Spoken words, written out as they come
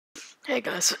Hey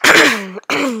guys.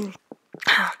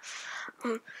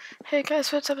 Hey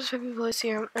guys, what's up? It's Baby Voice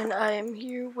here, and I am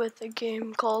here with a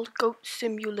game called Goat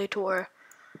Simulator.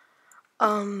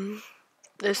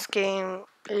 This game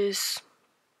is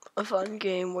a fun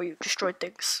game where you destroy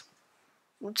things.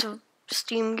 It's a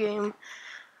Steam game.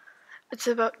 It's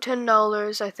about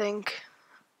 $10, I think.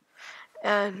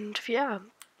 And yeah,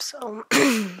 so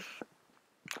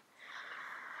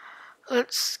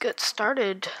let's get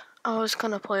started. I was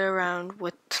gonna play around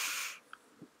with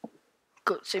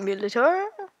Goat Simulator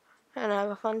and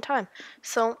have a fun time.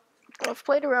 So I've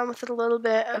played around with it a little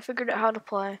bit. I figured out how to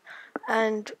play,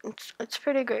 and it's a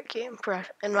pretty great game.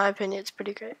 In my opinion, it's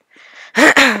pretty great.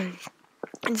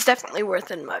 It's definitely worth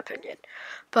it, in my opinion.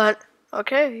 But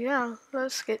okay, yeah,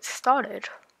 let's get started.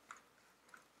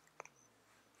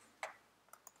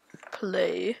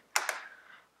 Play.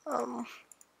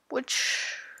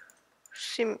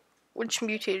 Which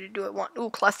mutated do I want? Ooh,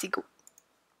 Classico.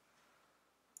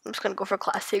 I'm just gonna go for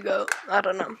Classico. I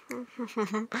don't know.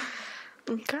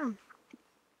 Okay.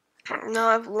 Now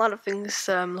I have a lot of things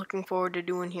I'm looking forward to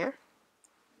doing here.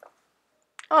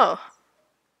 Oh,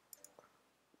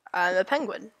 I'm a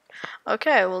penguin.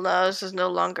 Okay, well now this is no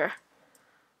longer.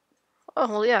 Oh,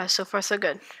 well yeah, so far so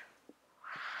good.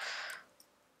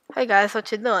 Hey guys,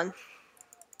 what you doing?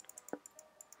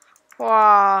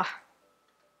 Wow.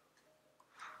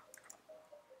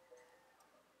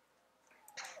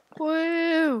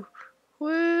 Woo!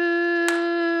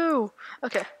 Woo!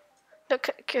 Okay.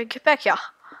 Get back here.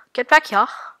 Get back here.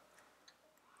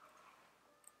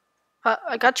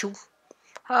 I got you.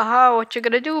 Haha, what you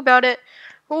gonna do about it?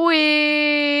 Wee!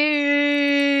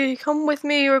 Come with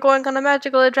me, we're going on a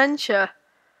magical adventure.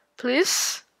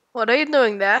 Please? What are you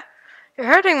doing there? You're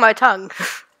hurting my tongue.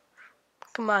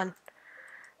 Come on.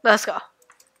 Let's go.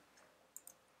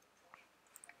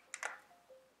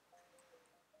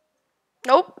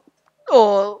 Nope.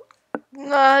 Oh.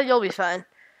 Nah, you'll be fine.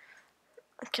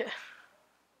 Okay.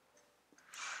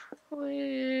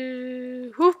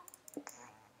 Whoop.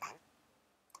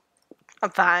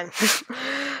 I'm fine.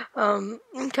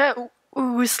 Okay.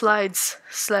 Ooh, slides.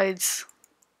 Slides.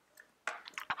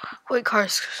 Wait,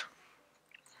 cars.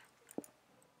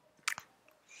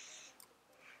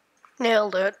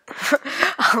 Nailed it.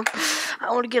 I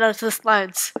want to get onto the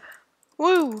slides.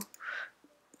 Woo.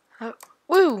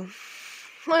 Woo.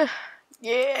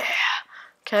 Yeah.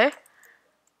 Okay.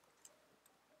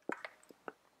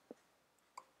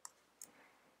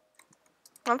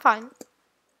 I'm fine.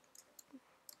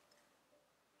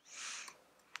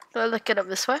 Do I look it up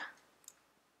this way?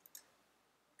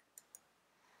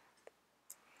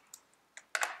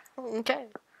 Okay.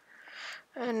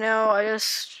 And now I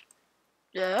just...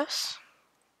 Yes.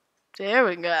 There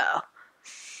we go.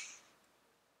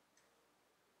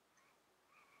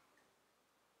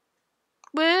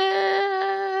 Woo!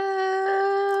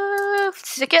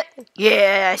 Stick it?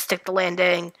 Yeah, I stick the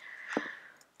landing.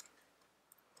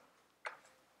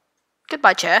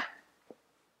 Goodbye, chair.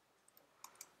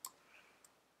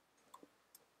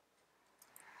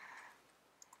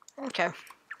 Okay.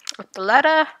 With the ladder.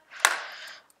 I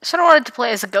sort of wanted to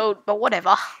play as a goat, but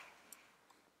whatever.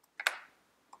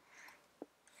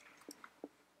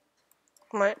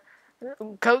 Wait.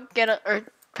 Goat, get up. Or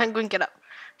penguin, get up.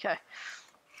 Okay.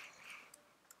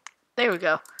 There we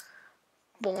go.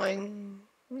 Boing.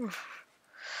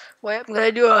 Wait, I'm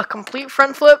gonna do a complete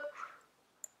front flip.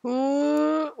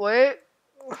 Ooh, wait.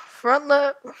 Front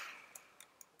lip.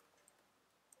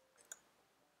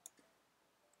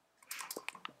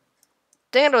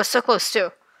 Dang it, I was so close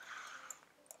too.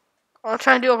 I'll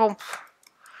try and do a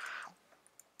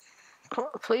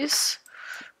please.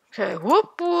 Okay,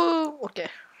 whoop whoop. Okay.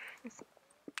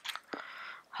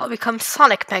 I'll become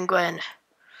Sonic Penguin.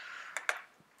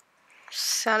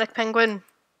 Sonic Penguin.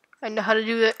 I know how to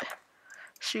do it.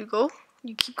 So you go.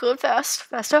 You keep going fast.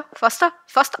 Faster. Faster.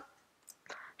 Faster.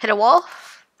 Hit a wall.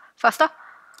 Faster.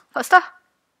 Faster.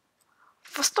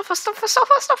 Faster. Faster. Faster.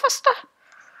 Faster. Faster.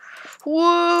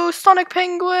 Whoa, Sonic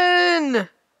Penguin!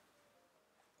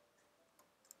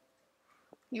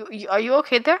 You are you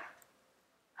okay there?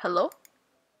 Hello?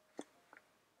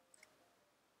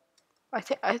 I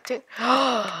think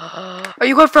Are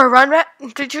you going for a run, Rat?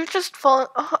 Did you just fall?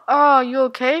 Oh, are you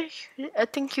okay? I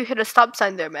think you hit a stop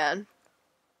sign there, man.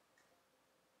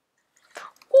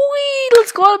 Whee!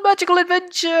 Let's go on a magical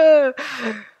adventure!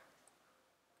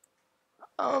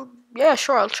 Yeah,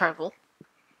 sure, I'll travel.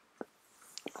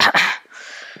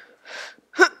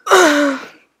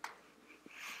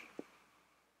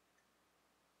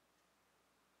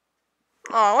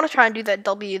 Oh, I want to try and do that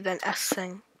W then S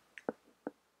thing.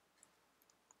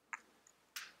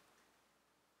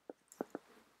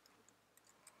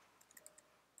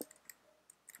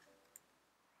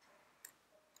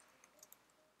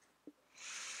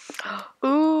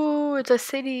 it's a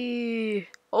city.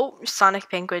 Oh, Sonic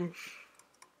Penguin.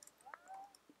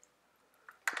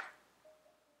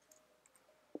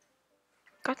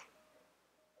 Good.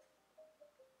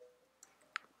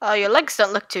 Oh, your legs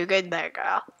don't look too good there,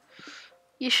 girl.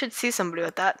 You should see somebody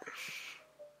with that.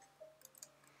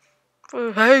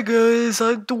 Hey guys,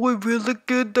 I'm doing really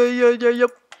good. Yeah.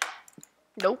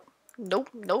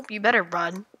 Nope. You better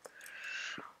run.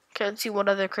 Okay, let's see what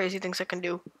other crazy things I can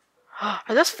do. Are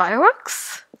those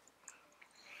fireworks?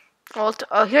 Well,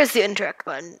 oh, here's the interact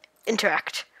button.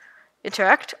 Interact.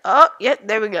 Oh, yeah,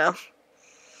 there we go.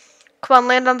 Come on,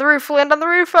 land on the roof. I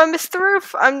missed the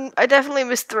roof. I definitely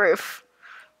missed the roof.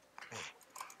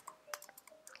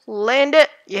 Land it.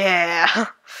 Yeah.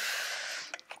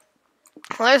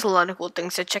 Well, there's a lot of cool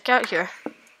things to check out here.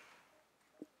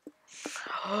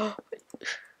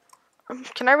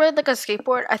 Can I ride like a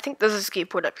skateboard? I think there's a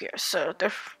skateboard up here, so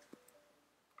there.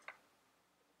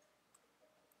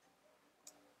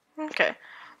 Okay,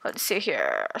 let's see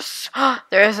here.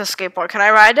 There is a skateboard. Can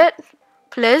I ride it?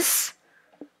 Please?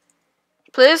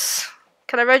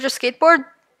 Can I ride your skateboard?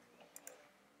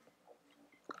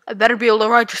 I better be able to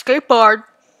ride your skateboard.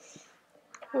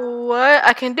 What?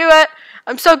 I can do it.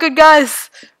 I'm so good, guys.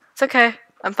 It's okay.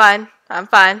 I'm fine.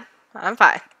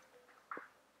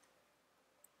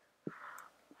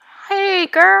 Hey,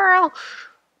 girl.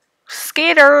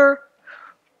 Skater.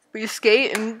 We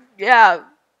skate and yeah,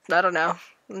 I don't know.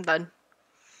 I'm done.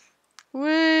 Whee!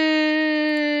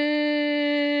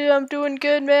 I'm doing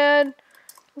good, man.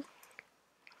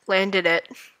 Landed it.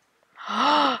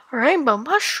 Rainbow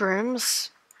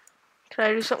mushrooms. Can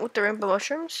I do something with the rainbow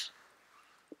mushrooms?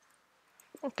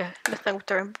 Okay, nothing with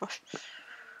the rainbow mushrooms.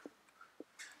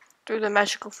 Through the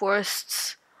magical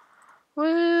forests.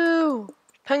 Woo!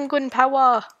 Penguin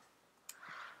power.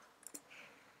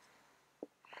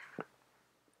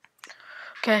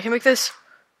 Okay, I can make this.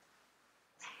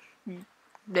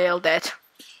 Nailed it.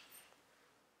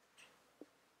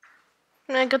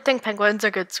 Good thing penguins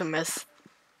are good swimmers.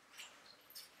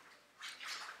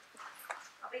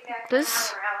 I'll be back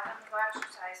This? in an hour. I'll have to go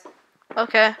exercise.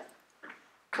 Okay.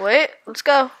 Wait, let's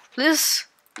go. Please.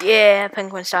 Yeah,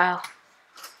 penguin style.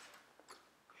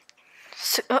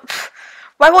 So,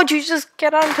 why won't you just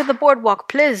get onto the boardwalk,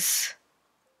 please?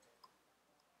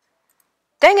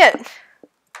 Dang it!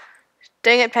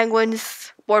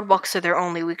 Penguins. Boardwalks are their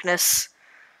only weakness.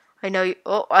 I know you.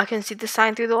 Oh, I can see the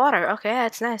sign through the water. Okay,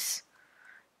 that's nice.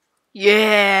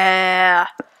 Yeah!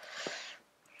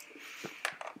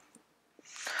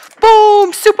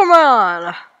 Boom!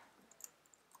 Superman!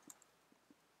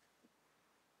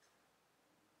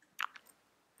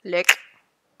 Lick.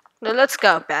 Now let's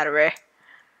go, battery.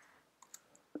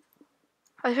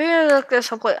 I think I look at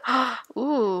someplace.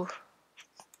 Ooh.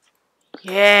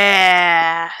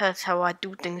 Yeah, that's how I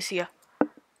do things here.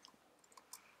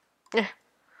 Yeah.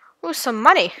 Ooh, some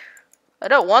money. I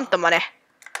don't want the money.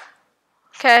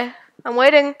 Okay, I'm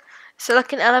waiting.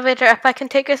 Select an elevator if I can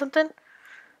take or something.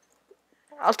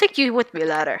 I'll take you with me,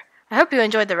 ladder. I hope you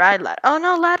enjoyed the ride, ladder. Oh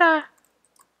no, ladder.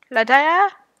 Ladder.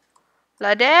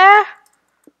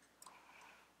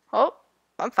 Oh,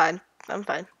 I'm fine.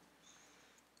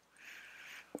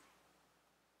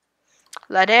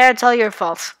 Ladder, it's all your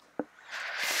fault.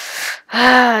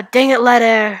 Ah, dang it,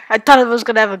 ladder. I thought I was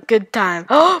gonna have a good time.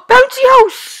 Oh, bouncy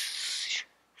house!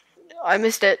 I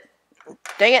missed it.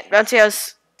 Dang it, bouncy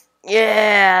house.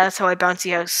 Yeah, that's how I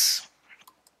bouncy house.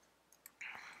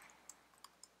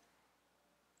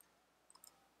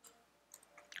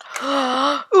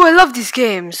 Ooh, I love these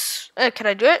games. Can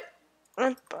I do it?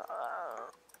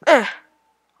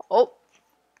 Oh,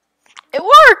 it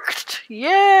worked!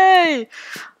 Yay!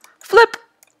 Flip!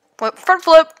 Wait, front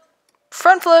flip!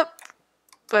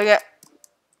 Bring it.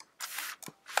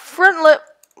 Front flip!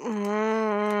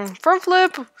 Front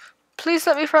flip! Please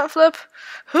let me front flip.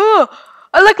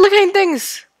 I like looking at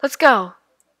things! Let's go.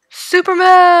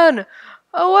 Superman!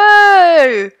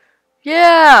 Away!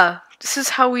 Yeah! This is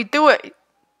how we do it.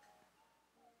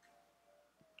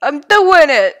 I'm doing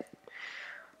it!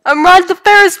 I'm riding the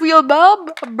Ferris wheel,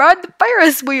 Bob! I'm riding the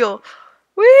Ferris wheel!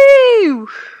 Woo!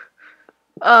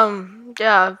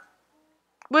 Yeah.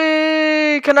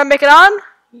 Wee! Can I make it on?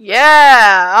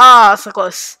 Yeah! Ah, so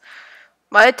close.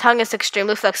 My tongue is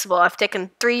extremely flexible. I've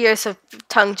taken 3 years of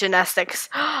tongue gymnastics.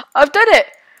 I've done it!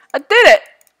 I did it!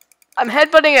 I'm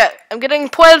headbutting it. I'm getting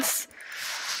points.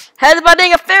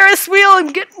 Headbutting a Ferris wheel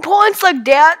and getting points like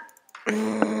that.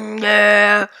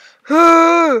 Yeah.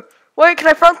 Wait, can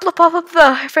I front flip off of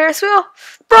the Ferris wheel?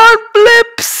 Front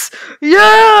flips!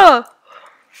 Yeah!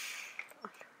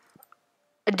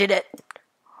 I did it.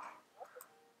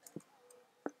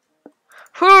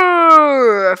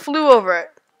 I flew over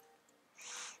it.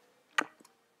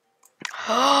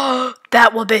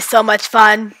 That will be so much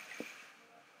fun.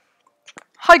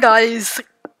 Hi guys.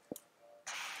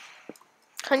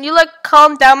 Can you like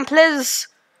calm down please?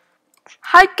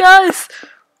 Hi guys.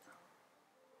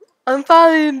 I'm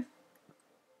fine.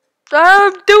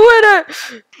 I'm doing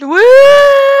it.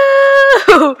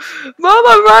 Woo! Mom,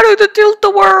 I'm ready to tilt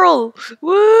the world.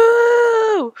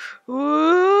 Woo!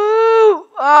 Woo!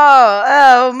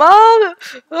 Oh, Mom.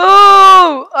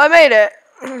 Oh, I made it.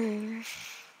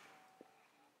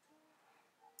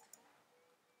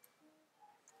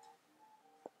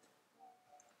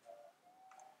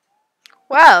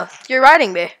 Wow, you're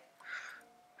riding me.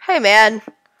 Hey, man.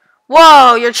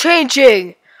 Whoa, you're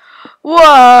changing.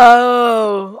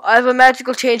 Whoa! I have a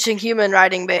magical changing human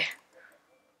riding me.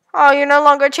 Oh, you're no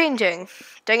longer changing.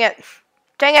 Dang it.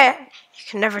 Dang it. You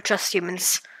can never trust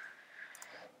humans.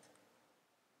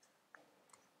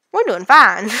 We're doing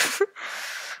fine.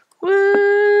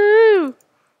 Woo!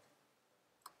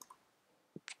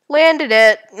 Landed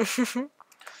it.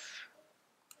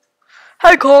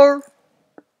 Hi, car.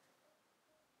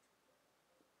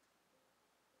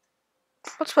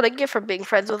 That's what I get for being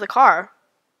friends with a car.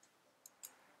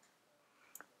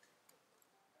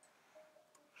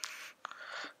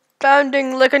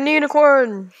 Bounding like a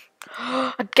unicorn.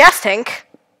 A gas tank.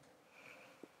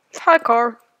 Hi,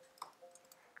 car.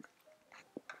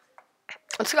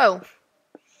 Let's go.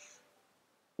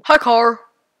 Hi, car.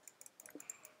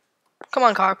 Come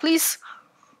on, car, please.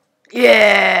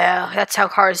 Yeah, that's how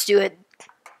cars do it.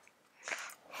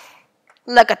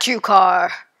 Like a true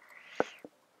car.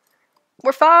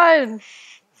 We're fine.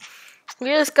 We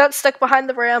just got stuck behind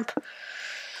the ramp.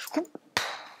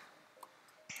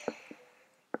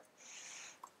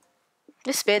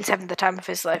 This man's having the time of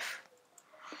his life.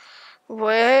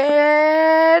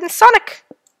 When Sonic!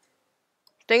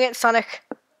 Dang it, Sonic.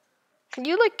 Can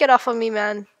you, like, get off of me,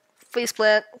 man? Please,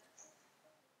 plant.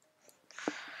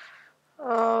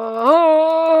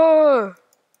 Oh!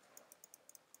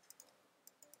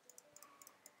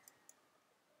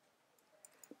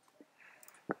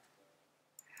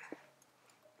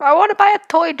 I want to buy a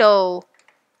toy doll.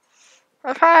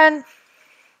 I'm fine.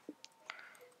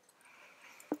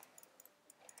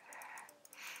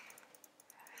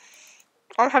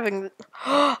 I'm having...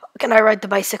 Can I ride the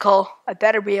bicycle? I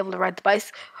better be able to ride the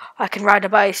bicycle. I can ride a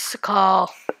bicycle.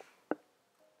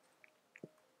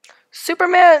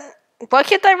 Superman! Why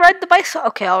can't I ride the bicycle?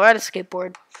 Okay, I'll ride a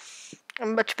skateboard.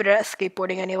 I'm much better at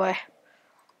skateboarding anyway.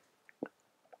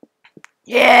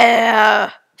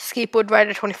 Yeah! Skateboard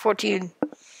Rider 2014.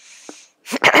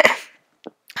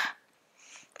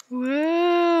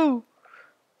 Woo!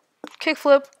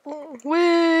 Kickflip.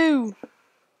 Woo!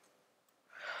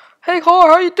 Hey, car,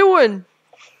 how you doing?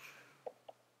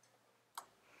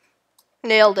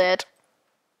 Nailed it.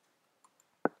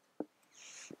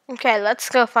 Okay, let's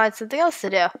go find something else to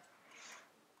do.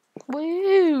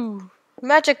 Woo!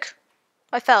 Magic.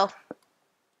 I fell.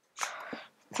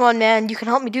 Come on, man. You can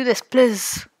help me do this,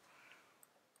 please.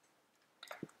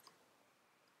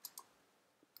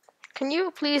 Can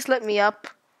you please let me up?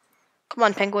 Come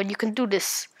on, Penguin. You can do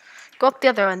this. Go up the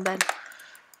other end, then.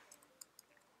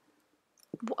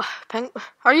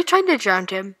 Are you trying to drown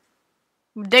him?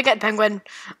 Dig it, Penguin.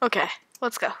 Okay,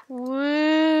 let's go.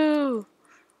 Woo!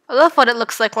 I love what it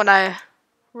looks like when I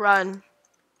run.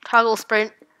 Toggle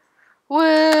sprint.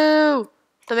 Woo!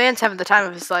 The man's having the time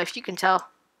of his life. You can tell.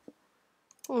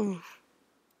 Woo!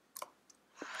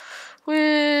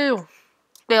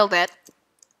 Nailed it.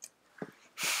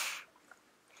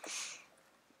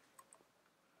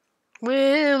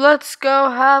 Woo! Let's go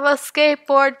have a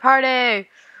skateboard party.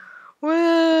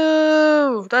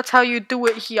 Woo! That's how you do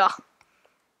it here.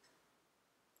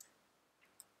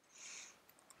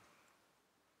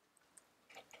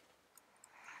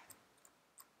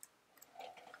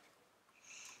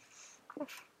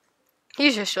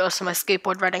 He just show us my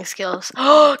skateboard riding skills.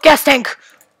 Oh, gas tank!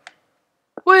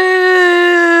 Woo!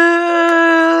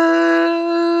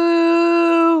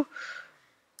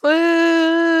 Woo!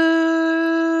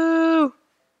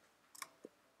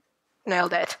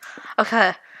 Nailed it.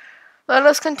 Okay, let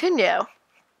us continue.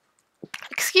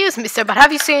 Excuse me, sir, but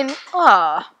have you seen...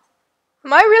 Ah,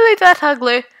 am I really that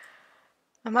ugly?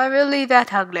 Am I really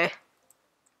that ugly?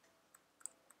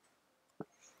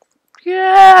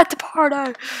 Yeah, at the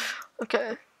party!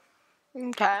 Okay.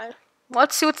 Okay.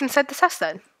 Let's see what's inside this house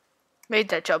then. Made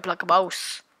that jump like a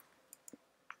mouse.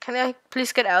 Can I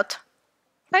please get out?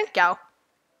 Thank you.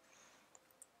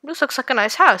 This looks like a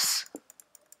nice house.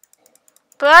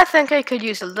 But I think I could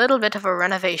use a little bit of a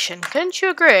renovation. Couldn't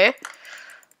you agree?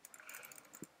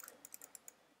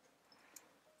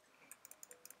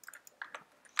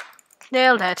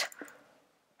 Nailed it.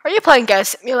 Are you playing Goat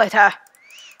Simulator?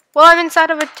 Well, I'm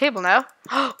inside of a table now.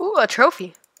 Ooh, a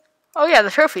trophy. Oh yeah, the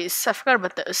trophies. I forgot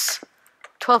about those.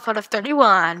 12 out of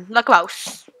 31. Like a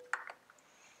mouse.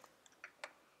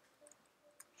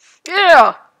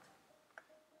 Yeah!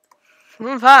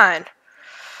 I'm fine.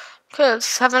 Okay,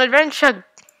 let's have an adventure.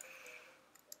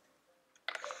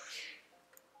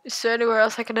 Is there anywhere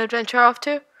else I can adventure off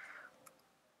to?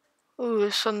 Ooh,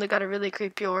 this one got a really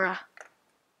creepy aura.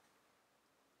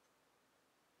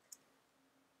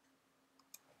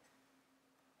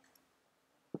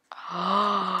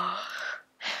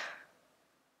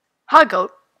 Hi,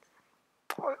 goat.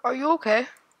 Are you okay?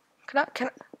 Can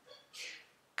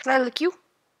I lick you?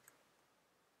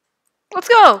 Let's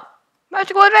go!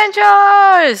 Magical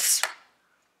adventures!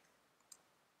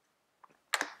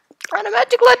 On a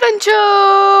magical adventure!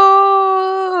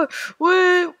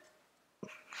 Woo!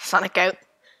 Sonic out.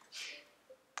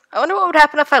 I wonder what would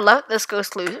happen if I let this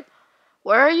ghost loose.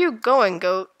 Where are you going,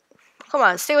 goat? Come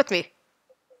on, stay with me.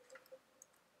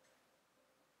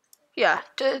 Yeah,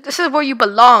 this is where you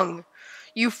belong.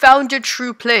 You found your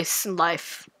true place in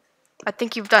life. I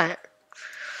think you've done it.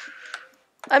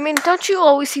 I mean, don't you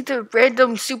always see the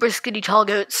random super skinny tall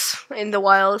goats in the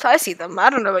wild? I see them. I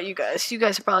don't know about you guys. You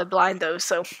guys are probably blind though,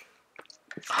 so.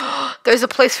 There's a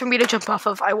place for me to jump off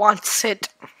of. I want to sit.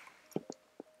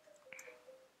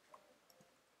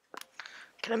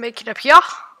 Can I make it up here?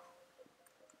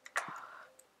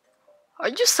 Are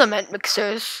you cement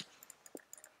mixers?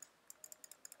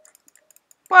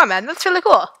 Wow, man, that's really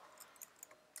cool.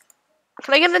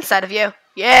 Can I get inside of you?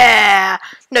 Yeah!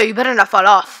 No, you better not fall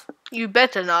off. You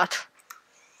better not.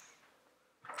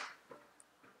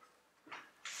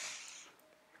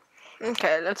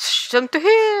 Okay, let's jump to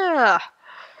here.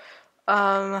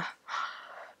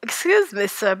 Excuse me,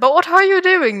 sir, but what are you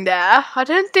doing there? I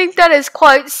don't think that is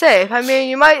quite safe. I mean,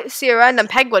 you might see a random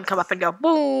penguin come up and go,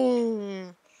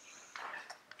 boom.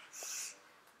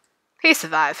 He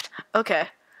survived. Okay.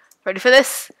 Ready for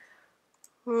this?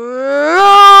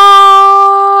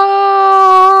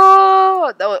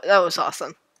 That was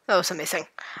awesome. That was amazing.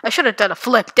 I should have done a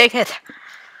flip, dang it.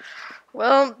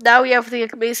 Well, now we have the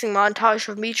amazing montage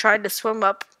of me trying to swim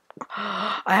up.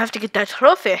 I have to get that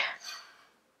trophy.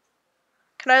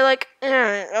 Can I, like,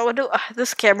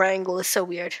 this camera angle is so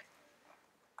weird.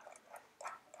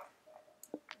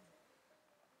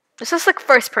 This is like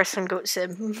first person Goat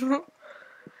Sim.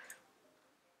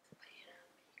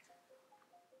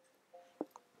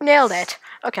 Nailed it.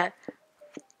 Okay.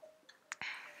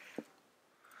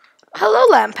 Hello,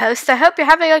 lamppost. I hope you're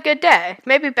having a good day.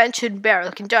 Maybe Bench and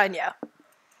Barrel can join you.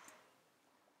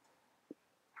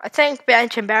 I think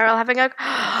Bench and Barrel having a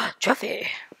trophy.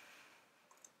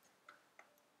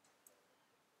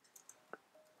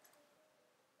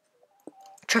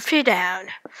 Trophy down.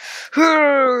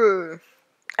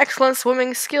 Excellent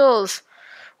swimming skills.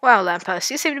 Wow, lamppost,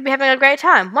 you seem to be having a great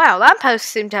time. Wow, lampposts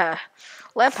seem to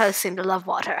love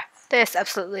water. They just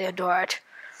absolutely adore it.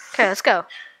 Okay, let's go.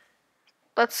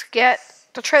 Let's get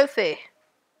the trophy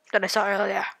that I saw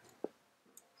earlier.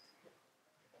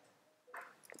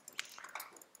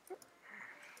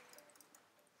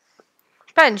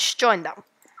 Bench, join them.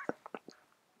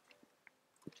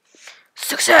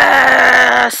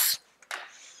 Success!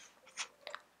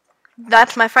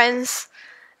 That, my friends.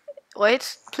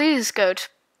 Wait, please, goat.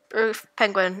 Or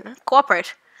penguin,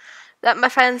 cooperate. That, my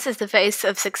friends, is the face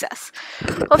of success.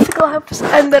 I think I'll have to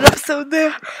end that episode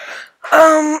there.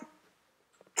 I'm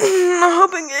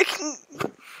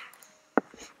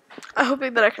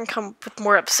hoping that I can come up with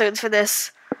more episodes for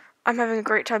this. I'm having a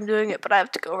great time doing it, but I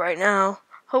have to go right now.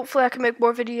 Hopefully I can make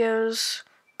more videos.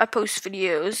 I post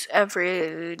videos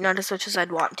not as much as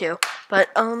I'd want to. But,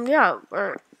 yeah,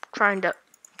 we're trying to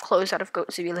close out of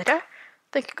Goat Simulator.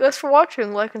 Thank you guys for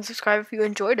watching. Like and subscribe if you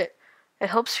enjoyed it.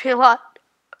 It helps me a lot.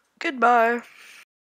 Goodbye.